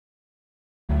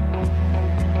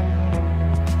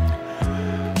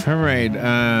All right.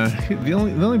 The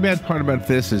only bad part about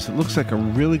this is it looks like a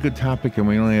really good topic, and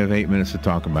we only have 8 minutes to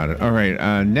talk about it. All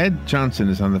right. Ned Johnson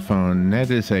is on the phone.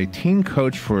 Ned is a teen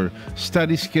coach for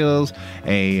study skills,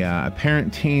 a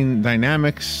parent-teen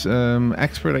dynamics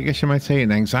expert, I guess you might say,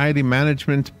 an anxiety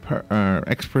management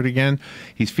expert again.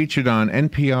 He's featured on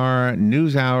NPR,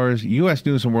 NewsHour, U.S.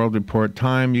 News and World Report,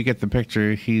 Time. You get the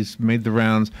picture. He's made the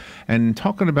rounds. And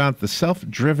talking about the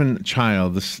self-driven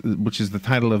child, which is the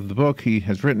title of the book he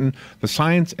has written, The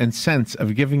Science and Sense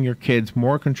of Giving Your Kids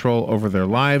More Control Over Their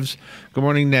Lives. Good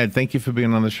morning, Ned. Thank you for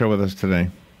being on the show with us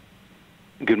today.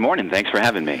 Good morning. Thanks for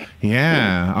having me.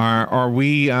 Yeah. Are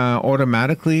we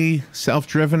automatically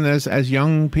self-driven as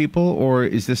young people, or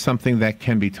is this something that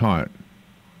can be taught?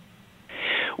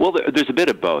 Well, there's a bit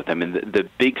of both. I mean, the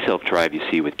big self-drive you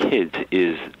see with kids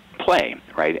is play,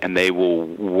 right? And they will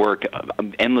work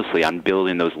endlessly on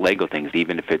building those Lego things,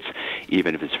 even if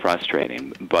it's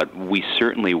frustrating. But we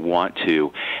certainly want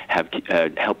to have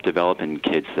help develop in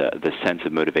kids the sense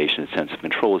of motivation, the sense of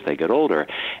control as they get older.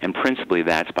 And principally,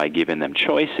 that's by giving them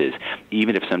choices,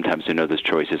 even if sometimes we know those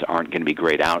choices aren't going to be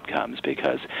great outcomes,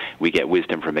 because we get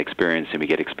wisdom from experience and we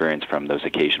get experience from those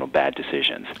occasional bad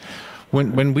decisions.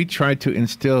 When we try to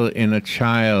instill in a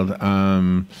child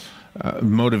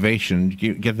motivation,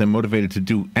 get them motivated to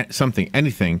do something,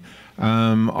 anything,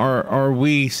 are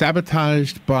we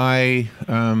sabotaged by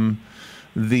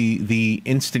the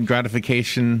instant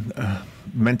gratification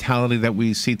mentality that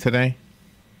we see today?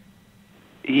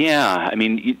 Yeah, I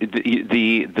mean,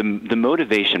 the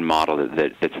motivation model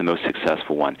that's the most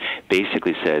successful one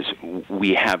basically says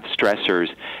we have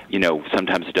stressors,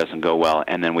 sometimes it doesn't go well,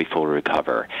 and then we fully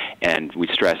recover. And we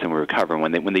stress and we recover.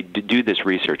 And when they do this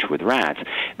research with rats,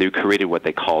 they created what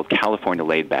they called California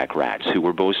laid-back rats, who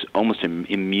were both almost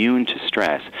immune to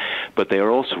stress, but they are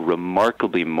also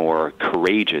remarkably more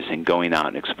courageous in going out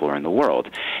and exploring the world.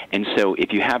 And so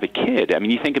if you have a kid, I mean,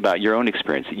 you think about your own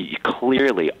experience,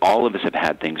 clearly all of us have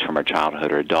had things from our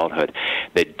childhood or adulthood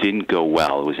that didn't go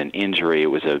well. It was an injury, it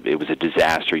was a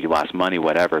disaster, you lost money,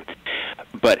 whatever.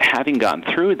 But having gotten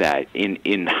through that,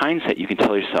 in hindsight, you can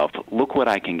tell yourself, look what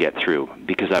I can get through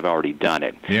because I've already done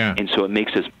it. Yeah. And so it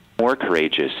makes us more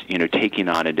courageous, taking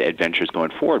on adventures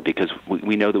going forward, because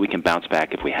we know that we can bounce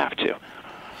back if we have to.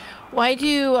 Why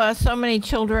do so many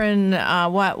children,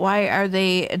 why are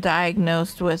they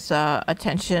diagnosed with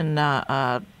attention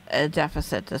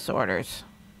deficit disorders?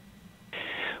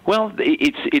 Well,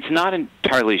 it's not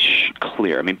entirely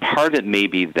clear. I mean, part of it may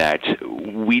be that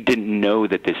we didn't know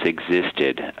that this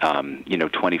existed,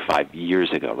 25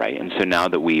 years ago, right? And so now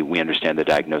that we understand the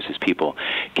diagnosis, people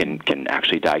can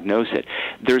actually diagnose it.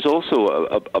 There's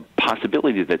also a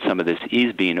possibility that some of this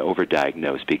is being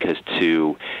overdiagnosed, because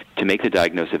to make the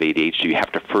diagnosis of ADHD, you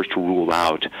have to first rule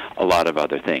out a lot of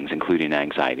other things, including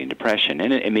anxiety and depression.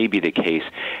 And it may be the case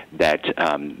that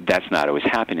that's not always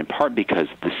happening, in part because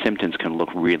the symptoms can look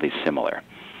really similar.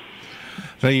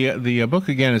 The book,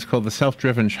 again, is called The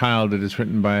Self-Driven Child. It is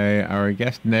written by our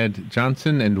guest, Ned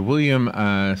Johnson, and William,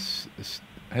 how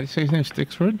do you say his name,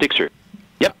 Stixrud? Stixrud.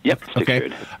 Yep.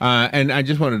 Okay. And I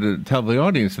just wanted to tell the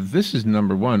audience that this is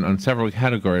number one on several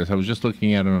categories. I was just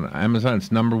looking at it on Amazon.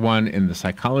 It's number one in the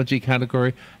psychology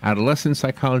category, adolescent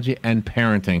psychology, and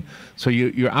parenting. So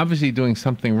you're obviously doing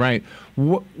something right.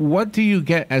 What do you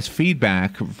get as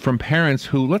feedback from parents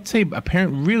who, let's say a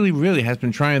parent really, really has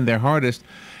been trying their hardest,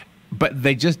 but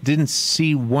they just didn't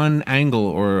see one angle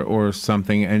or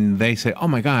something, and they say, "Oh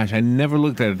my gosh, I never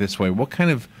looked at it this way."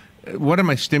 What am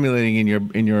I stimulating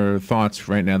in your thoughts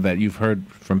right now that you've heard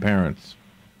from parents?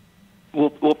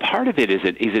 Well, part of it is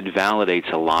it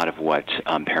validates a lot of what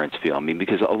parents feel. I mean,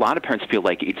 because a lot of parents feel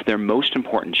like it's their most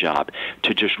important job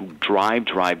to just drive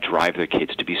their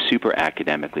kids to be super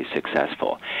academically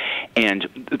successful.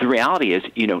 And the reality is,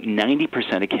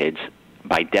 90% of kids,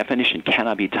 by definition,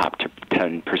 cannot be top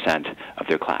 10% of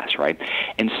their class, right?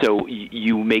 And so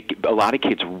you make a lot of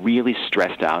kids really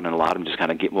stressed out, and a lot of them just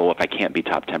kind of get, well, if I can't be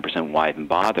top 10%, why even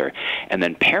bother? And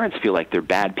then parents feel like they're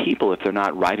bad people if they're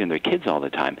not writing their kids all the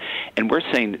time. And we're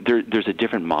saying there's a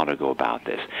different model to go about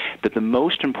this, that the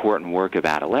most important work of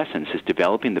adolescence is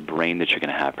developing the brain that you're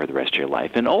going to have for the rest of your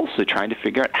life, and also trying to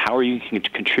figure out how are you going to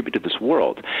contribute to this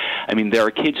world. I mean, there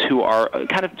are kids who are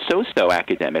kind of so-so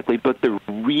academically, but they're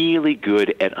really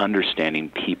good at understanding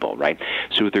people, right?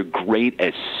 So they're great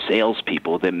as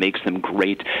salespeople. That makes them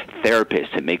great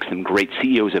therapists. It makes them great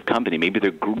CEOs of company. Maybe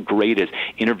they're great as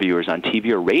interviewers on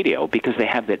TV or radio because they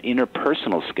have that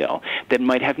interpersonal skill that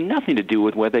might have nothing to do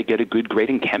with whether they get a good grade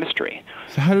in chemistry.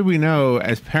 So how do we know,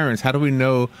 as parents, how do we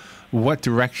know what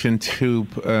direction to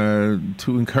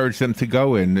encourage them to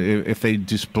go in? If they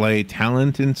display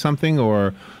talent in something,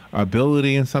 or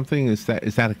ability in something? Is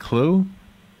that a clue?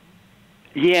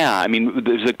 Yeah, I mean,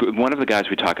 one of the guys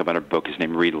we talk about in our book is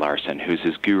named Reed Larson, who's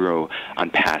his guru on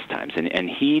pastimes, and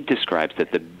he describes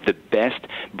that the best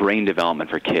brain development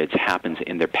for kids happens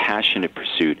in their passionate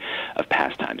pursuit of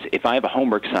pastimes. If I have a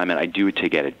homework assignment, I do it to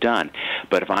get it done.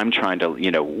 But if I'm trying to,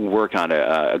 work on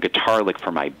a guitar lick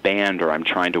for my band, or I'm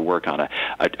trying to work on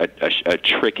a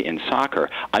trick in soccer,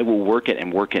 I will work it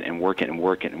and work it and work it and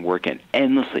work it and work it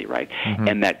endlessly, right? Mm-hmm.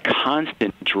 And that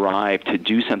constant drive to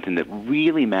do something that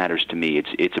really matters to me.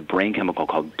 It's a brain chemical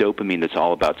called dopamine that's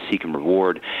all about seek and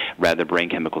reward, rather than a brain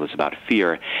chemical that's about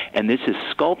fear. And this is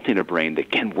sculpting a brain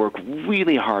that can work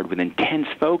really hard with intense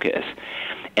focus.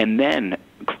 And then,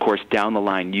 of course, down the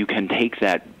line, you can take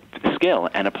that skill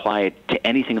and apply it to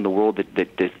anything in the world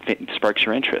that sparks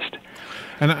your interest.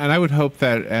 And I would hope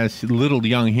that as little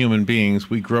young human beings,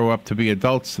 we grow up to be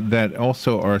adults that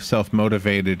also are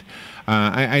self-motivated.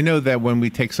 I know that when we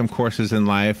take some courses in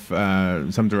life,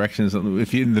 some directions,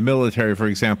 if you're in the military, for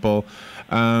example,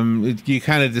 you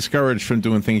kind of discouraged from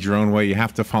doing things your own way. You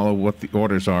have to follow what the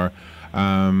orders are.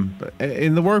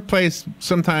 In the workplace,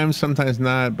 sometimes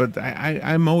not. But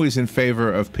I'm always in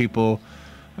favor of people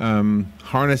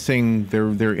harnessing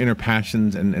their inner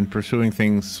passions and pursuing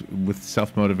things with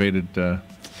self-motivated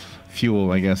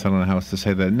fuel, I guess. I don't know how else to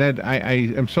say that. Ned,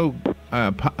 I am so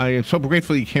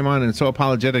grateful you came on, and so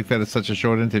apologetic that it's such a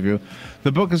short interview.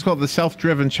 The book is called The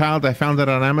Self-Driven Child. I found it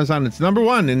on Amazon. It's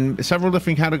 #1 in several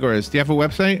different categories. Do you have a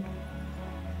website?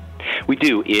 We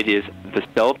do. It is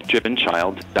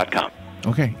theselfdrivenchild.com.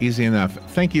 Okay, easy enough.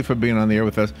 Thank you for being on the air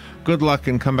with us. Good luck,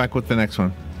 and come back with the next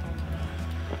one.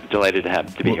 Delighted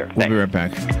to be here. We'll be right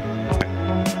back.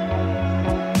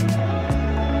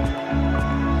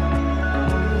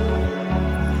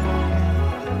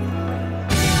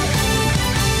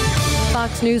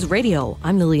 Fox News Radio,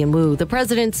 I'm Lillian Wu. The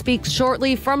president speaks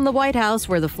shortly from the White House,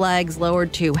 where the flag's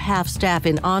lowered to half-staff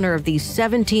in honor of the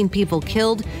 17 people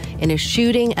killed in a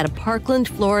shooting at a Parkland,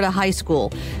 Florida high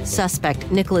school.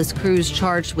 Suspect Nicholas Cruz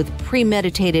charged with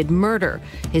premeditated murder.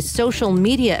 His social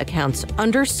media accounts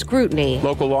under scrutiny.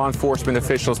 Local law enforcement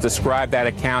officials describe that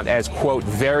account as, quote,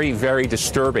 very, very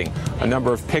disturbing. A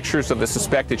number of pictures of the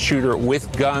suspected shooter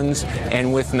with guns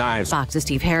and with knives. Fox's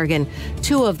Steve Harrigan.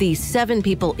 2 of the 7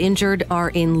 people injured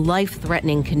are in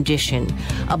life-threatening condition.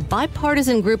 A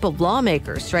bipartisan group of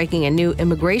lawmakers striking a new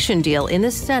immigration deal in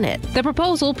the Senate. The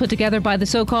proposal, put together by the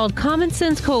so-called Common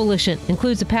Sense Coalition,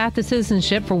 includes a path to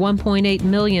citizenship for 1.8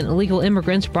 million illegal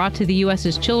immigrants brought to the U.S.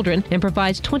 as children and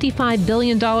provides $25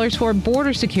 billion for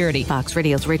border security. Fox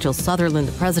Radio's Rachel Sutherland,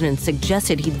 the president,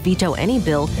 suggested he'd veto any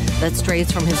bill that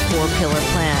strays from his 4-pillar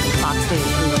plan. Fox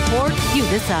News report, you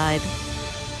decide.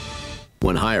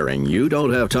 When hiring, you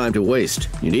don't have time to waste.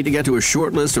 You need to get to a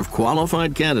short list of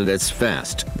qualified candidates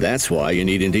fast. That's why you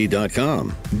need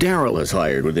Indeed.com. Daryl is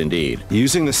hired with Indeed.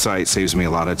 Using the site saves me a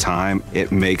lot of time.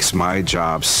 It makes my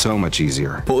job so much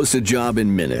easier. Post a job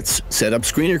in minutes. Set up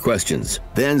screener questions.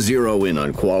 Then zero in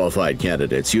on qualified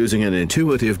candidates using an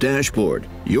intuitive dashboard.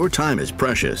 Your time is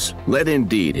precious. Let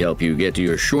Indeed help you get to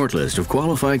your short list of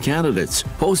qualified candidates.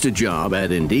 Post a job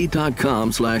at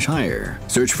Indeed.com/hire.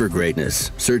 Search for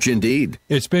greatness. Search Indeed.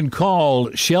 It's been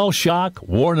called shell shock,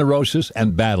 war neurosis,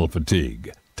 and battle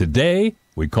fatigue. Today,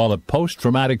 we call it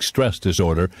post-traumatic stress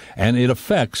disorder, and it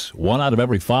affects 1 out of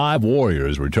every 5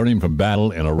 warriors returning from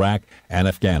battle in Iraq and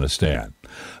Afghanistan.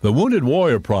 The Wounded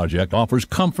Warrior Project offers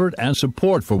comfort and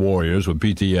support for warriors with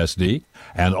PTSD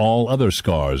and all other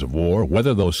scars of war,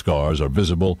 whether those scars are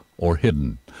visible or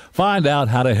hidden. Find out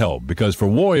how to help, because for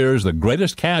warriors, the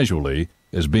greatest casualty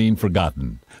is being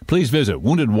forgotten. Please visit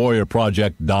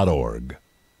woundedwarriorproject.org.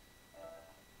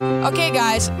 Okay,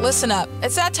 guys, listen up.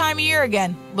 It's that time of year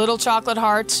again. Little chocolate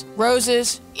hearts,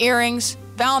 roses, earrings.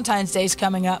 Valentine's Day's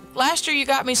coming up. Last year you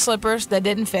got me slippers that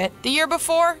didn't fit. The year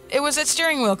before, it was that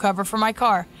steering wheel cover for my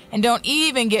car. And don't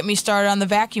even get me started on the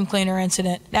vacuum cleaner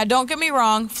incident. Now, don't get me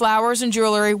wrong, flowers and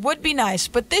jewelry would be nice,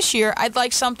 but this year I'd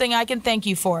like something I can thank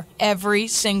you for every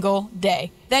single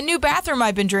day. That new bathroom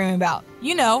I've been dreaming about.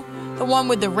 You know, the one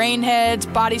with the rain heads,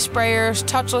 body sprayers,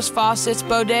 touchless faucets,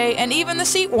 bidet, and even the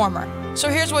seat warmer. So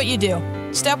here's what you do.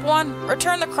 Step 1,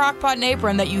 return the crockpot and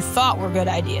apron that you thought were good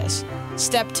ideas.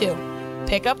 Step 2,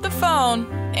 pick up the phone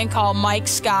and call Mike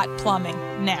Scott Plumbing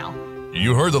now.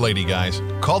 You heard the lady, guys.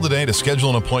 Call today to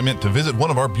schedule an appointment to visit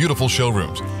one of our beautiful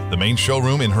showrooms. The main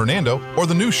showroom in Hernando or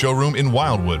the new showroom in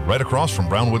Wildwood right across from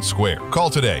Brownwood Square. Call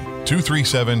today,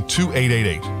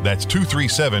 237-2888. That's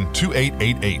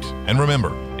 237-2888. And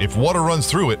remember, if water runs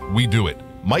through it, we do it.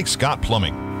 Mike Scott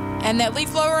Plumbing. And that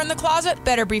leaf blower in the closet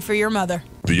better be for your mother.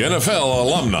 The NFL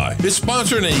Alumni is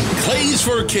sponsoring a Clays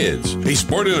for Kids, a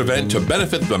sporting event to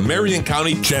benefit the Marion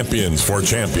County Champions for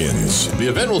Champions. The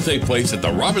event will take place at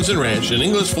the Robinson Ranch in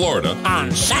Inglis, Florida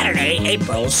on Saturday,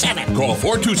 April 7th. Call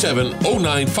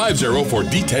 427-0950 for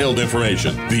detailed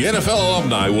information. The NFL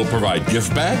Alumni will provide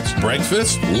gift bags,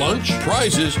 breakfast, lunch,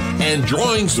 prizes, and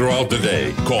drawings throughout the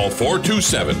day. Call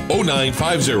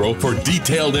 427-0950 for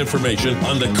detailed information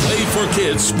on the Clay for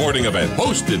Kids sporting event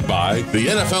hosted by the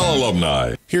NFL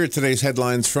Alumni. Here are today's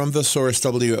headlines from the source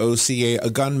WOCA. A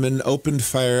gunman opened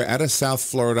fire at a South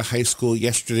Florida high school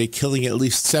yesterday, killing at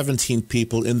least 17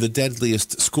 people in the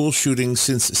deadliest school shooting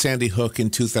since Sandy Hook in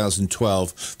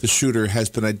 2012. The shooter has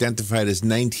been identified as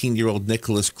 19-year-old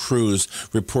Nicholas Cruz.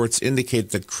 Reports indicate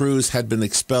that Cruz had been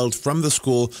expelled from the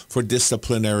school for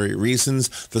disciplinary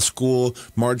reasons. The school,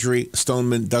 Marjorie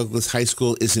Stoneman Douglas High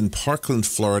School, is in Parkland,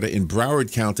 Florida, in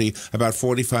Broward County, about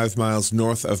 45 miles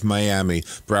north of Miami.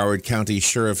 Broward County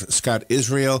Sheriff Scott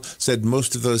Israel said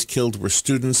most of those killed were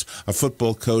students. A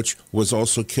football coach was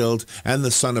also killed, and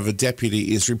the son of a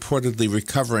deputy is reportedly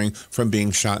recovering from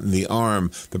being shot in the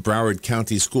arm. The Broward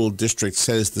County School District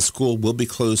says the school will be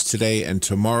closed today and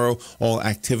tomorrow. All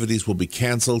activities will be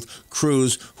canceled.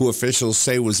 Cruz, who officials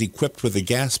say was equipped with a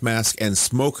gas mask and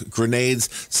smoke grenades,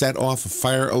 set off a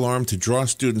fire alarm to draw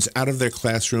students out of their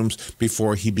classrooms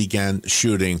before he began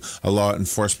shooting. A law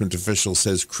enforcement official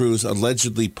says Cruz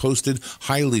allegedly posted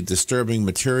highly disturbing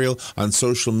material on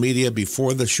social media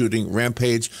before the shooting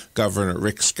rampage. Governor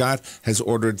Rick Scott has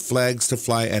ordered flags to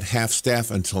fly at half-staff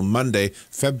until Monday,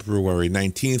 February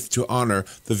 19th, to honor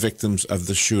the victims of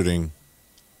the shooting.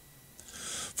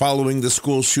 Following the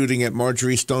school shooting at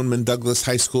Marjorie Stoneman Douglas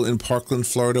High School in Parkland,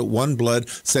 Florida, OneBlood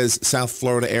says South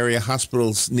Florida area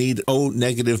hospitals need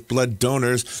O-negative blood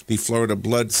donors. The Florida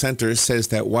Blood Center says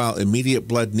that while immediate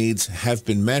blood needs have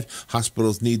been met,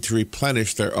 hospitals need to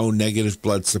replenish their O-negative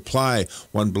blood supply.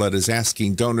 OneBlood is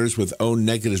asking donors with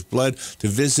O-negative blood to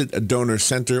visit a donor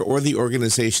center or the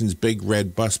organization's Big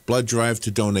Red Bus blood drive to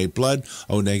donate blood.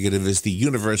 O-negative is the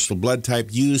universal blood type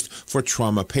used for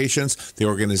trauma patients. The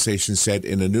organization said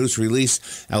in a news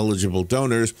release, eligible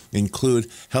donors include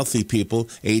healthy people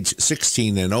age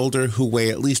 16 and older who weigh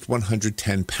at least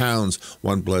 110 pounds.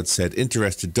 OneBlood said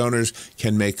interested donors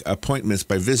can make appointments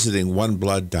by visiting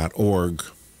oneblood.org.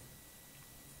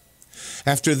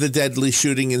 After the deadly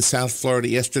shooting in South Florida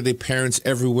yesterday, parents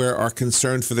everywhere are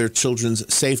concerned for their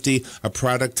children's safety. A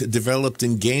product developed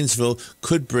in Gainesville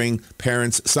could bring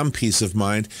parents some peace of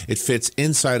mind. It fits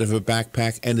inside of a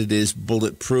backpack and it is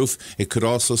bulletproof. It could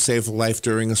also save a life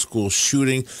during a school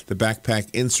shooting. The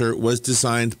backpack insert was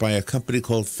designed by a company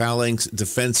called Phalanx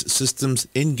Defense Systems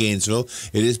in Gainesville.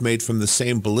 It is made from the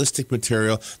same ballistic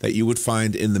material that you would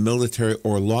find in the military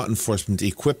or law enforcement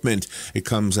equipment. It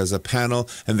comes as a panel,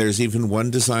 and there's even one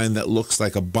design that looks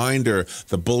like a binder.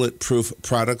 The bulletproof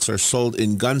products are sold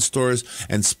in gun stores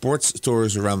and sports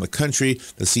stores around the country.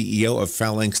 The CEO of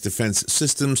Phalanx Defense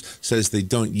Systems says they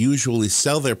don't usually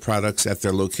sell their products at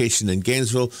their location in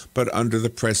Gainesville, but under the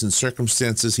present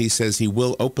circumstances, he says he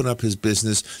will open up his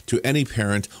business to any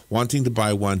parent wanting to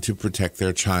buy one to protect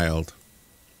their child.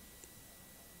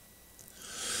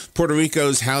 Puerto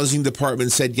Rico's housing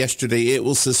department said yesterday it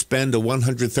will suspend a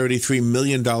 $133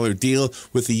 million deal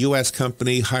with the U.S.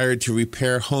 company hired to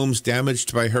repair homes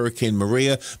damaged by Hurricane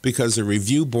Maria because a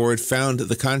review board found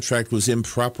the contract was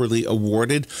improperly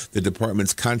awarded. The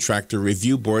department's contractor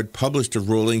review board published a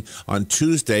ruling on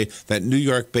Tuesday that New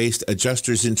York-based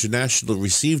Adjusters International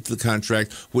received the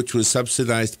contract, which was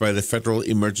subsidized by the Federal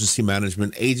Emergency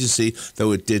Management Agency,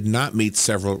 though it did not meet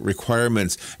several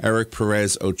requirements. Eric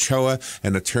Perez Ochoa,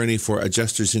 an attorney for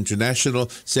Adjusters International,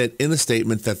 said in a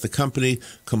statement that the company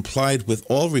complied with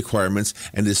all requirements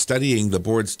and is studying the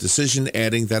board's decision,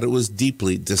 adding that it was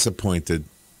deeply disappointed.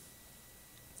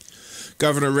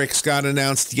 Governor Rick Scott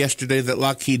announced yesterday that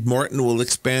Lockheed Martin will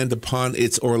expand upon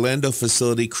its Orlando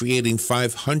facility, creating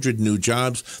 500 new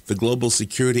jobs. The global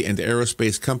security and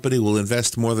aerospace company will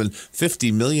invest more than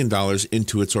 $50 million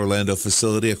into its Orlando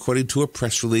facility, according to a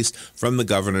press release from the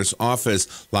governor's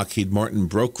office. Lockheed Martin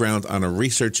broke ground on a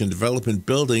research and development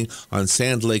building on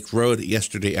Sand Lake Road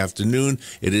yesterday afternoon.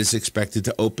 It is expected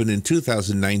to open in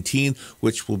 2019,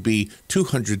 which will be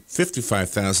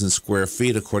 255,000 square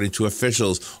feet, according to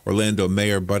officials. Orlando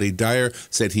Mayor Buddy Dyer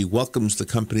said he welcomes the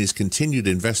company's continued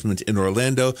investment in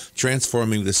Orlando,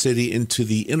 transforming the city into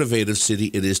the innovative city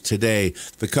it is today.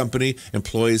 The company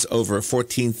employs over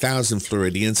 14,000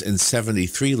 Floridians in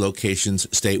 73 locations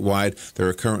statewide. There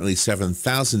are currently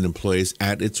 7,000 employees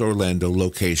at its Orlando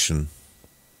location.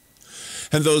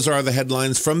 And those are the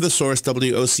headlines from the source,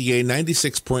 WOCA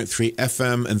 96.3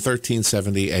 FM and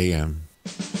 1370 AM.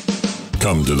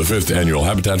 Come to the 5th Annual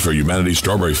Habitat for Humanity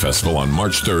Strawberry Festival on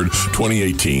March 3rd,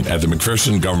 2018 at the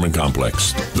McPherson Government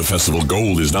Complex. The festival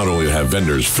goal is not only to have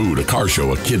vendors, food, a car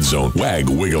show, a kids zone, wag,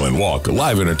 wiggle, and walk,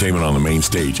 live entertainment on the main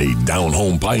stage, a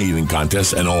down-home pie-eating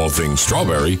contest, and all things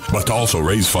strawberry, but to also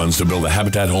raise funds to build a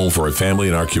habitat home for a family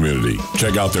in our community.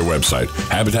 Check out their website,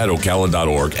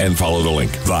 habitatocala.org, and follow the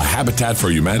link. The Habitat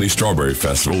for Humanity Strawberry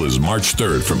Festival is March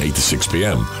 3rd from 8 to 6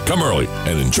 p.m. Come early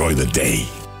and enjoy the day.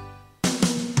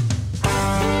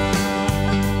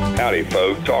 Howdy,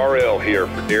 folks. RL here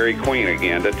for Dairy Queen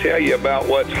again to tell you about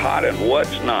what's hot and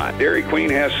what's not. Dairy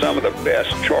Queen has some of the best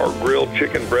char-grilled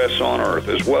chicken breasts on earth,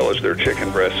 as well as their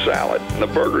chicken breast salad. And the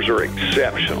burgers are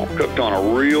exceptional, cooked on a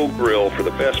real grill for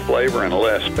the best flavor and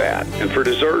less fat. And for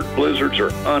dessert, blizzards are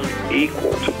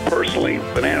unequaled. Personally,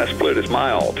 banana split is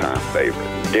my all-time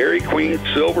favorite. Dairy Queen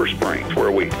Silver Springs, where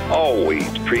we always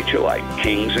treat you like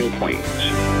kings and queens.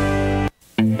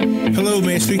 Hello,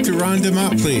 may I speak to Ron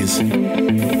DeMott, please?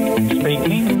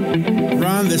 Speaking.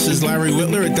 Ron, this is Larry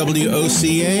Whitler at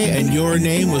WOCA, and your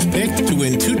name was picked to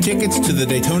win 2 tickets to the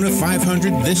Daytona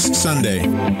 500 this Sunday.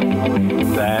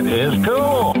 That is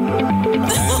cool.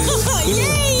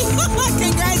 Yay!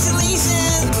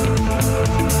 Congratulations!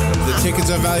 The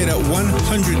tickets are valued at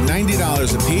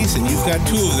 $190 apiece, and you've got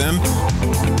 2 of them.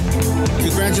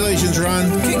 Congratulations,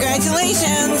 Ron.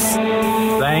 Congratulations.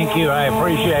 Thank you. I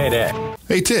appreciate it.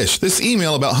 Hey, Tish, this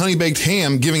email about Honey Baked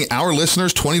Ham giving our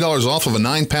listeners $20 off of a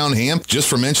 9-pound ham just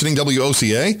for mentioning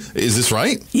WOCA, is this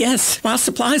right? Yes. While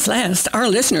supplies last, our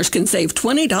listeners can save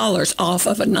 $20 off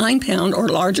of a 9-pound or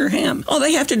larger ham. All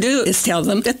they have to do is tell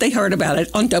them that they heard about it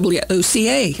on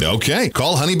WOCA. Okay.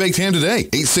 Call Honey Baked Ham today,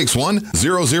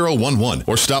 861-0011,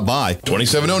 or stop by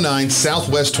 2709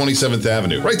 Southwest 27th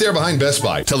Avenue, right there behind Best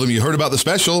Buy. Tell them you heard about the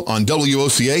special on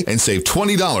WOCA and save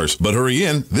 $20. But hurry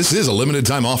in. This is a limited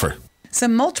time offer.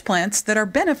 Some mulch plants that are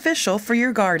beneficial for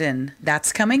your garden.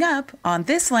 That's coming up on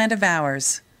This Land of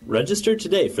Ours. Register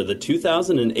today for the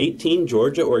 2018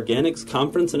 Georgia Organics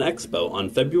Conference and Expo on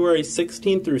February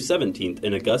 16th through 17th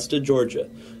in Augusta, Georgia.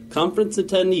 Conference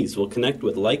attendees will connect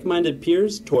with like-minded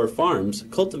peers, tour farms,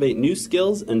 cultivate new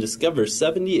skills, and discover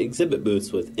 70 exhibit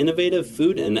booths with innovative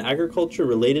food and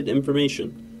agriculture-related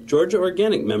information. Georgia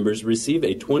Organic members receive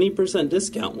a 20%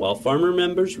 discount, while farmer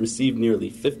members receive nearly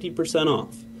 50%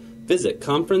 off. Visit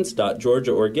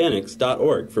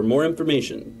conference.georgiaorganics.org for more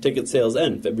information. Ticket sales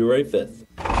end February 5th.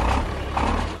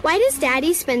 Why does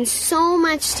Daddy spend so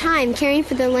much time caring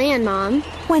for the land, Mom?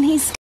 When he's